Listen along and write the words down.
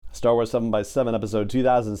Star Wars 7 by 7 episode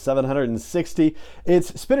 2760.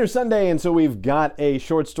 It's Spinner Sunday, and so we've got a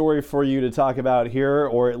short story for you to talk about here,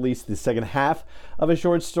 or at least the second half of a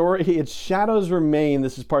short story. It's Shadows Remain.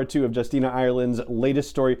 This is part 2 of Justina Ireland's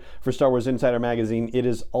latest story for Star Wars Insider magazine. It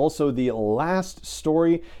is also the last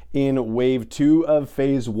story in Wave 2 of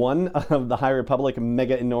Phase 1 of the High Republic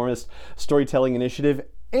Mega Enormous Storytelling Initiative,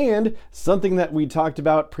 and something that we talked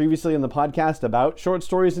about previously in the podcast about short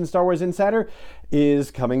stories in Star Wars Insider is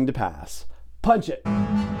coming to pass. Punch it!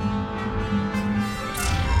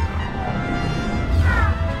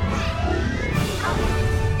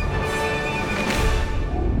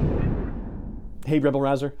 Hey Rebel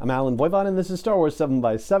Rouser, I'm Alan Voivod, and this is Star Wars 7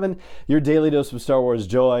 by 7, your daily dose of Star Wars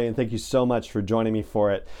joy, and thank you so much for joining me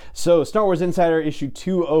for it. So, Star Wars Insider issue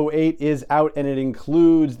 208 is out, and it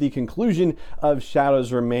includes the conclusion of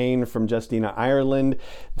Shadows Remain from Justina Ireland.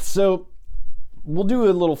 So, we'll do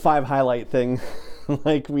a little 5 highlight thing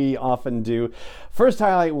like we often do. First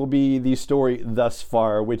highlight will be the story thus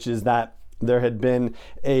far, which is that there had been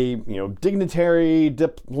a dignitary,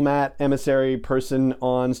 diplomat, emissary person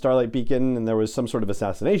on Starlight Beacon, and there was some sort of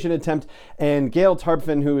assassination attempt, and Gail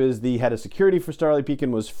Tarpfin, who is the head of security for Starlight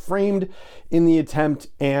Beacon, was framed in the attempt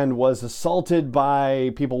and was assaulted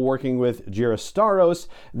by people working with Jira Staros,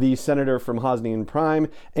 the senator from Hosnian Prime.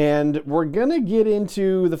 And we're gonna get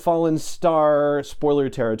into The Fallen Star spoiler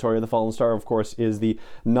territory. The Fallen Star, of course, is the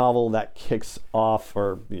novel that kicks off,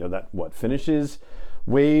 or finishes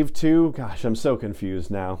Wave 2? Gosh, I'm so confused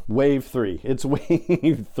now. Wave 3. It's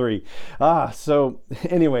Wave 3. So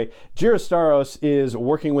anyway, Jira Staros is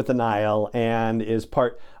working with the Nihil and is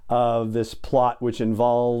part of this plot which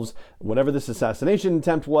involves whatever this assassination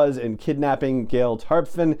attempt was and kidnapping Gail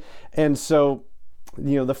Tarpfin. And so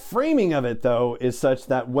the framing of it, though, is such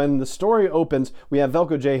that when the story opens, we have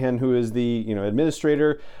Velko Jahan, who is the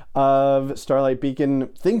administrator of Starlight Beacon,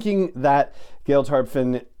 thinking that Gail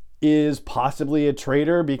Tarpfin is possibly a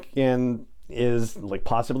traitor and is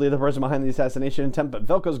possibly the person behind the assassination attempt, but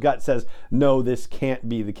Velko's gut says, no, this can't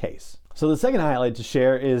be the case. So the second highlight to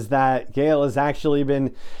share is that Gail has actually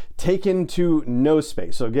been taken to no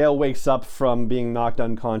space. So Gail wakes up from being knocked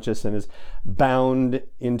unconscious and is bound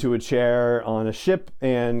into a chair on a ship,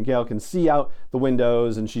 and Gail can see out the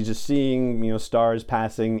windows, and she's just seeing stars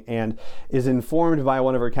passing, and is informed by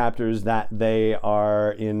one of her captors that they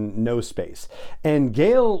are in no space. And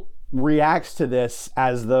Gail reacts to this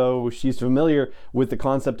as though she's familiar with the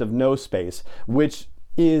concept of no space, which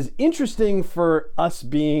is interesting for us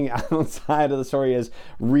being outside of the story as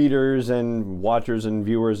readers and watchers and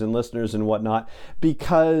viewers and listeners and whatnot,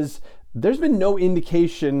 because there's been no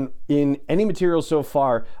indication in any material so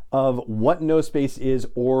far of what no space is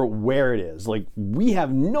or where it is. We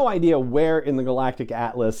have no idea where in the Galactic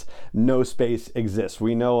Atlas no space exists.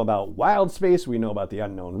 We know about wild space, we know about the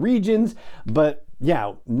unknown regions, but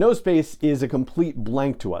yeah, no space is a complete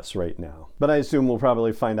blank to us right now. But I assume we'll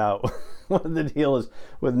probably find out what the deal is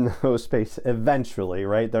with no space eventually,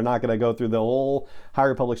 right? They're not going to go through the whole High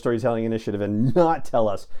Republic Storytelling Initiative and not tell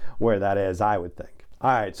us where that is, I would think.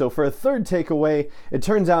 All right, so for a third takeaway, it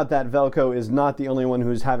turns out that Velko is not the only one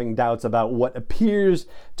who's having doubts about what appears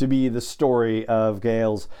to be the story of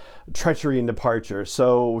Gail's treachery and departure.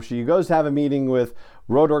 So she goes to have a meeting with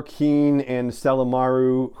Rodor Keen and Stella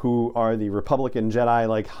Maru, who are the Republican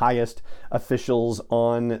Jedi, highest officials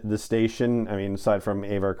on the station. I mean, aside from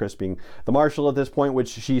Avar Kriss being the Marshal at this point, which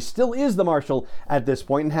she still is the Marshal at this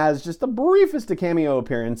point and has just the briefest of cameo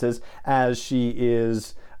appearances as she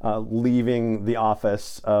is leaving the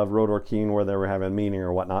office of Rodor Keen where they were having a meeting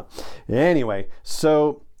or whatnot. Anyway,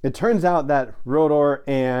 so it turns out that Rodor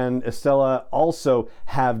and Estella also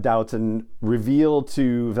have doubts and reveal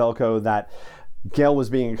to Velko that Gail was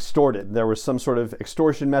being extorted. There was some sort of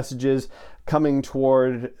extortion messages coming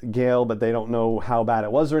toward Gail, but they don't know how bad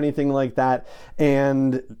it was or anything like that.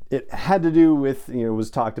 And it had to do with, it was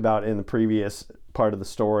talked about in the previous part of the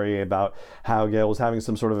story about how Gail was having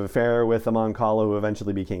some sort of affair with Amon Kala, who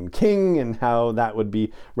eventually became king, and how that would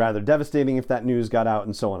be rather devastating if that news got out,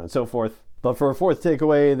 and so on and so forth. But for a fourth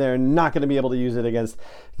takeaway, they're not going to be able to use it against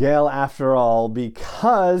Gail after all,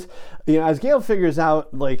 because, as Gail figures out,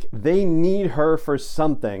 they need her for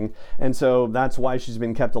something. And so that's why she's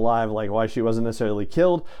been kept alive, why she wasn't necessarily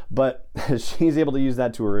killed. But she's able to use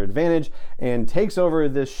that to her advantage and takes over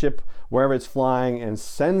this ship wherever it's flying and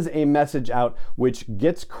sends a message out which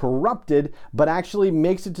gets corrupted but actually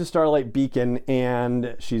makes it to Starlight Beacon,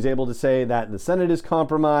 and she's able to say that the Senate is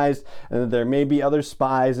compromised and that there may be other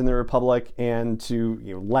spies in the Republic, and to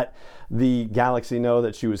let the galaxy know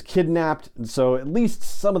that she was kidnapped. So at least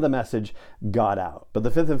some of the message got out. But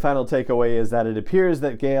the fifth and final takeaway is that it appears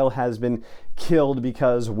that Gail has been killed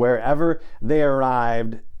because wherever they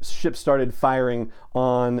arrived, ships started firing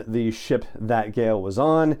on the ship that Gale was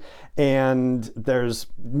on, and there's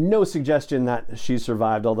no suggestion that she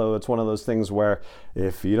survived, although it's one of those things where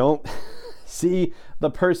if you don't see the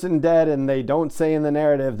person dead and they don't say in the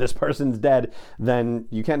narrative this person's dead, then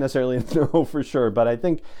you can't necessarily know for sure. But I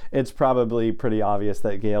think it's probably pretty obvious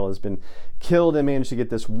that Gale has been killed and managed to get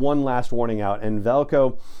this one last warning out, and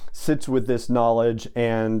Velko sits with this knowledge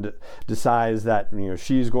and decides that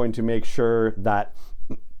she's going to make sure that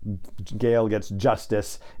Gale gets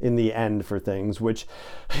justice in the end for things, which,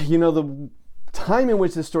 the time in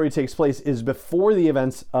which this story takes place is before the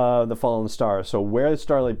events of the Fallen Star. So where the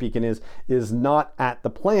Starlight Beacon is not at the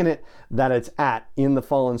planet that it's at in the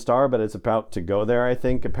Fallen Star, but it's about to go there, I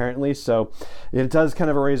think, apparently. So it does kind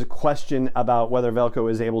of raise a question about whether Velko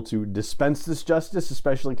is able to dispense this justice,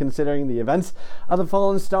 especially considering the events of the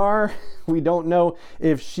Fallen Star. We don't know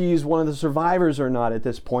if she's one of the survivors or not at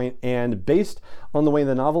this point, and based on the way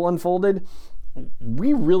the novel unfolded,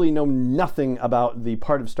 we really know nothing about the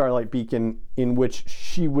part of Starlight Beacon in which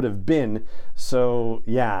she would have been. So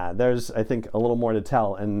yeah, there's, I think, a little more to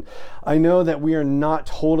tell. And I know that we are not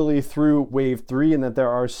totally through Wave 3 and that there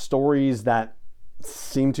are stories that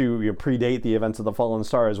seem to predate the events of the Fallen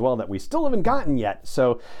Star as well that we still haven't gotten yet.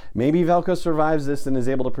 So maybe Velko survives this and is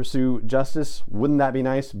able to pursue justice. Wouldn't that be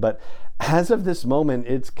nice? But as of this moment,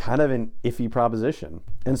 it's kind of an iffy proposition.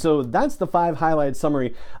 And so that's the 5 highlight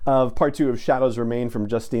summary of part 2 of Shadows Remain from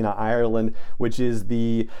Justina Ireland, which is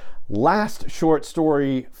the last short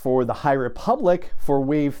story for the High Republic for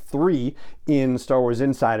Wave 3 in Star Wars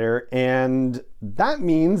Insider. And that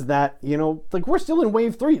means that, we're still in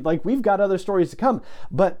Wave 3. We've got other stories to come,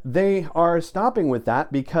 but they are stopping with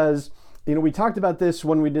that because we talked about this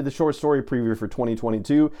when we did the short story preview for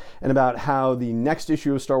 2022 and about how the next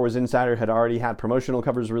issue of Star Wars Insider had already had promotional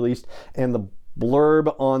covers released, and the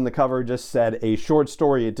blurb on the cover just said a short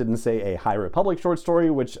story. It didn't say a High Republic short story,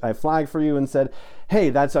 which I flagged for you and said, hey,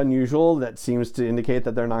 that's unusual. That seems to indicate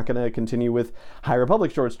that they're not going to continue with High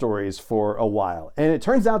Republic short stories for a while. And it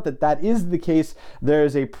turns out that that is the case.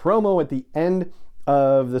 There's a promo at the end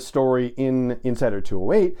of the story in Insider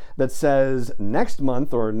 208 that says next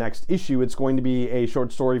month or next issue it's going to be a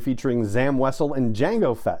short story featuring Zam Wesell and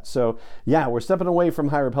Jango Fett. So yeah, we're stepping away from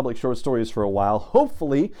High Republic short stories for a while,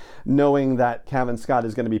 hopefully knowing that Cavan Scott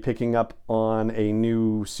is going to be picking up on a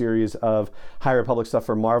new series of High Republic stuff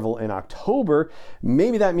for Marvel in October.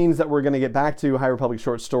 Maybe that means that we're going to get back to High Republic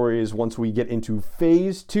short stories once we get into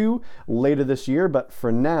Phase 2 later this year, but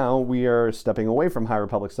for now we are stepping away from High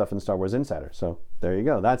Republic stuff in Star Wars Insider. So there you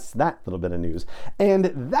go. That's that little bit of news. And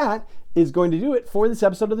that is going to do it for this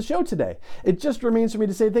episode of the show today. It just remains for me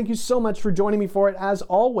to say thank you so much for joining me for it, as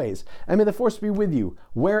always. And may the Force be with you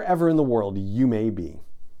wherever in the world you may be.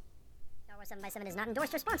 7x7 is not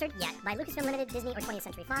endorsed or sponsored yet by Lucasfilm Limited, Disney, or 20th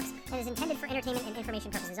Century Fox, and is intended for entertainment and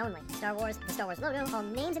information purposes only. Star Wars, the Star Wars logo, all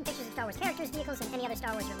names and pictures of Star Wars characters, vehicles, and any other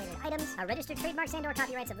Star Wars-related items are registered trademarks and/or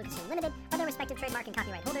copyrights of Lucasfilm Limited, or their respective trademark and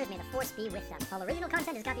copyright holders. May the Force be with them. All original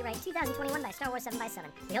content is copyright 2021 by Star Wars 7x7.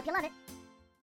 We hope you love it.